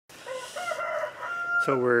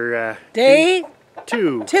So we're day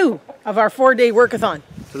two of our 4-day workathon.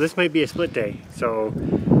 So this might be a split day. So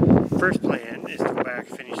first plan is to go back,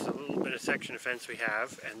 finish the little bit of section of fence we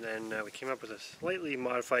have, and then we came up with a slightly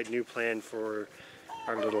modified new plan for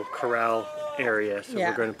our little corral area. So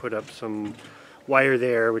we're going to put up some wire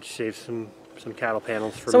there, which saves some cattle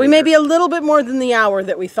panels for So we may be a little bit more than the hour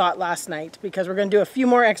that we thought last night, because we're going to do a few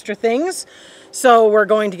more extra things. So we're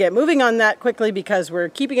going to get moving on that quickly, because we're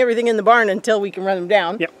keeping everything in the barn until we can run them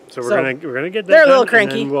down. Yep. So we're gonna get that they're done, a little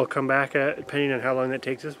cranky. And then we'll come back, depending on how long that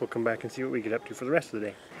takes us, we'll come back and see what we get up to for the rest of the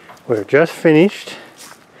day. We're just finished.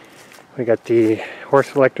 We got the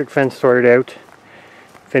horse electric fence sorted out.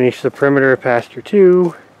 Finished the perimeter of pasture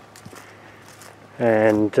 2.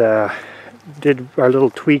 And did our little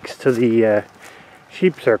tweaks to the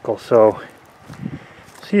sheep circle. So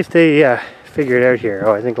see if they figure it out here.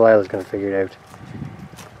 Oh, I think Lila's going to figure it out.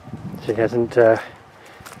 She hasn't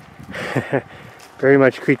very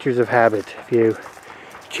much creatures of habit. If you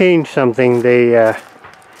change something, they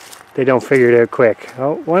don't figure it out quick.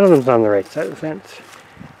 Oh, one of them's on the right side of the fence.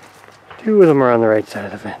 2 of them are on the right side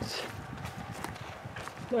of the fence.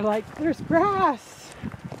 They're like, there's grass.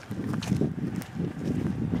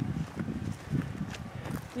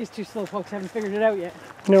 These 2 slow pokes haven't figured it out yet.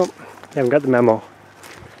 Nope, they haven't got the memo.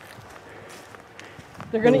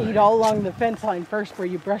 They're going to eat all along the fence line first where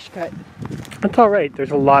you brush cut. That's all right.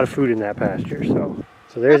 There's a lot of food in that pasture. So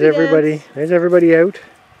there's Happy everybody. dance. There's everybody out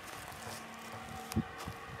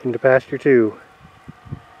into pasture 2.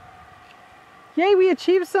 Yay, we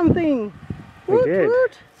achieved something. We did.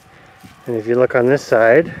 Woot. And if you look on this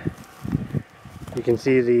side, you can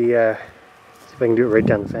see the. See if I can do it right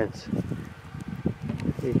down the fence.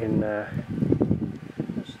 You can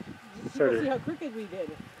sort of see how crooked we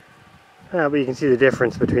did. But you can see the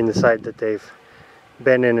difference between the side that they've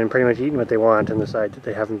been in and pretty much eaten what they want and the side that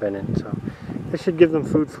they haven't been in. So this should give them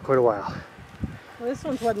food for quite a while. Well, this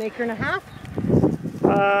one's what, 1.5 acres?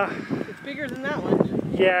 It's bigger than that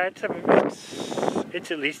one. Yeah,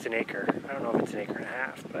 it's at least 1 acre. I don't know if it's 1.5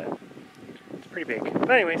 acres, but it's pretty big.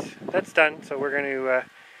 But anyways, that's done. So we're going to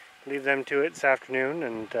leave them to it this afternoon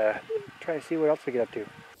and try to see what else we get up to.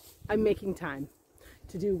 I'm making time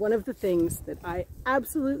to do one of the things that I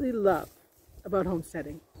absolutely love about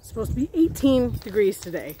homesteading. It's supposed to be 18 degrees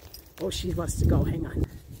today. Oh, she wants to go. Hang on.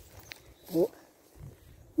 Oh.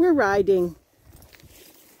 We're riding.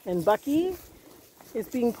 And Bucky is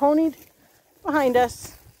being ponied behind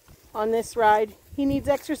us on this ride. He needs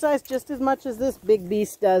exercise just as much as this big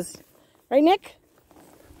beast does. Right, Nick?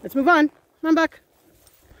 Let's move on. Come on, Buck.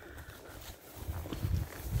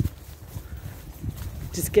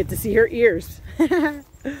 Just get to see her ears.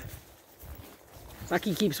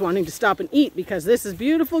 Bucky keeps wanting to stop and eat because this is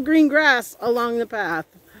beautiful green grass along the path.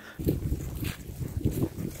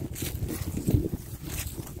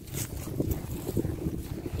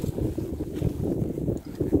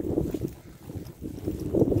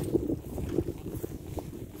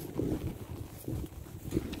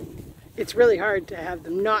 It's really hard to have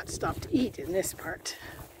them not stop to eat in this part.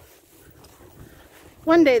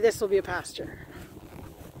 One day this will be a pasture.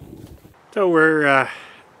 So we're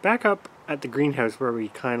back up at the greenhouse where we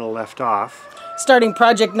kind of left off. Starting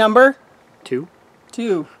project number 2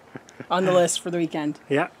 on the list for the weekend.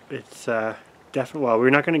 Yeah, it's definitely, well,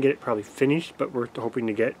 we're not going to get it probably finished, but we're hoping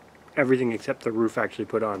to get everything except the roof actually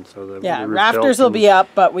put on. So the roof rafters will be up,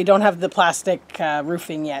 but we don't have the plastic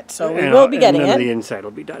roofing yet, so we will be getting it. None of the inside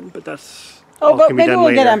will be done, but that's all but maybe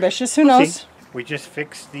we'll get ambitious. Who knows? See, we just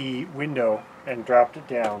fixed the window and dropped it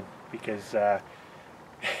down because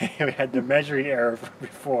we had the measuring error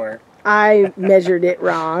before. I measured it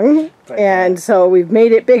wrong, and so we've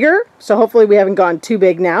made it bigger. So hopefully we haven't gone too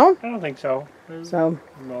big now. I don't think so. So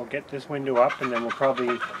we'll get this window up, and then we'll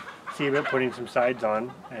probably see about putting some sides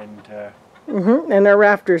on, and and our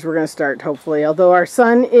rafters we're going to start hopefully. Although our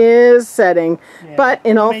sun is setting, but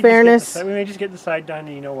in all fairness, we may just get the side done,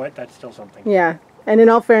 and you know what? That's still something. Yeah. And in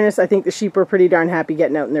all fairness, I think the sheep were pretty darn happy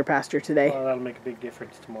getting out in their pasture today. Well, that'll make a big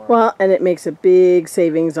difference tomorrow. Well, and it makes a big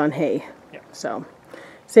savings on hay. Yeah. So,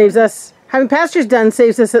 saves us, having pastures done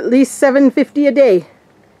saves us at least $7.50 a day.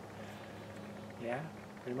 Yeah,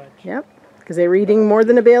 pretty much. Yep, because they're eating more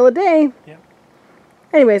than a bale a day. Yep.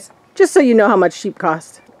 Anyways, just so you know how much sheep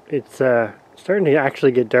cost. It's starting to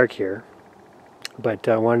actually get dark here, but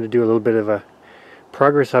I wanted to do a little bit of a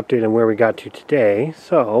progress update on where we got to today.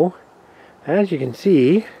 So, as you can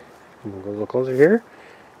see, we'll go a little closer here.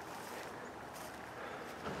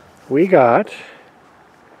 We got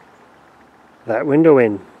that window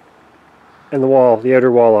in and the wall, the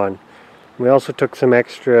outer wall on. We also took some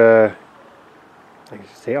extra, I should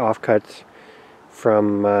say, offcuts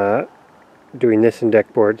from doing this in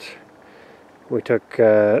deck boards. We took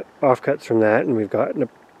offcuts from that, and we've gotten a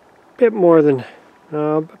bit more than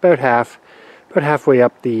about halfway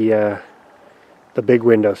up the big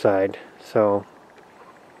window side. So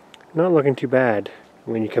not looking too bad.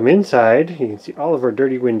 When you come inside, you can see all of our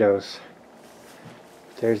dirty windows.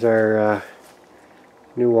 There's our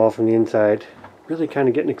new wall from the inside. Really kind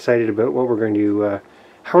of getting excited about what we're going to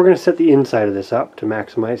how we're going to set the inside of this up to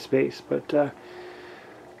maximize space. But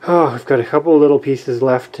I've got a couple of little pieces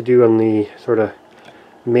left to do on the sort of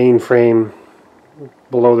main frame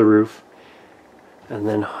below the roof, and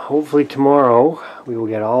then hopefully tomorrow we will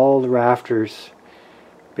get all the rafters,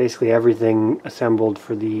 basically everything assembled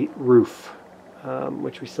for the roof,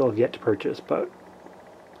 which we still have yet to purchase, but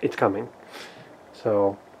it's coming.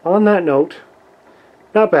 So on that note,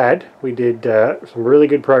 not bad. We did some really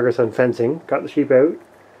good progress on fencing. Got the sheep out,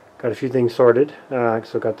 got a few things sorted,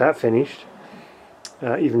 so got that finished.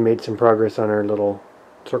 Even made some progress on our little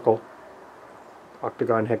circle,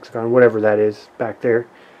 octagon, hexagon, whatever that is back there.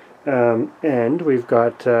 And we've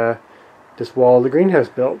got this wall of the greenhouse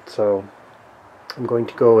built, so I'm going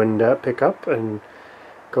to go and pick up and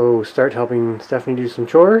go start helping Stephanie do some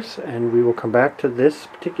chores, and we will come back to this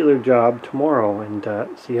particular job tomorrow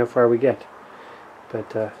and see how far we get.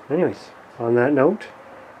 But anyways, on that note,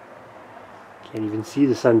 can't even see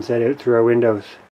the sunset out through our windows.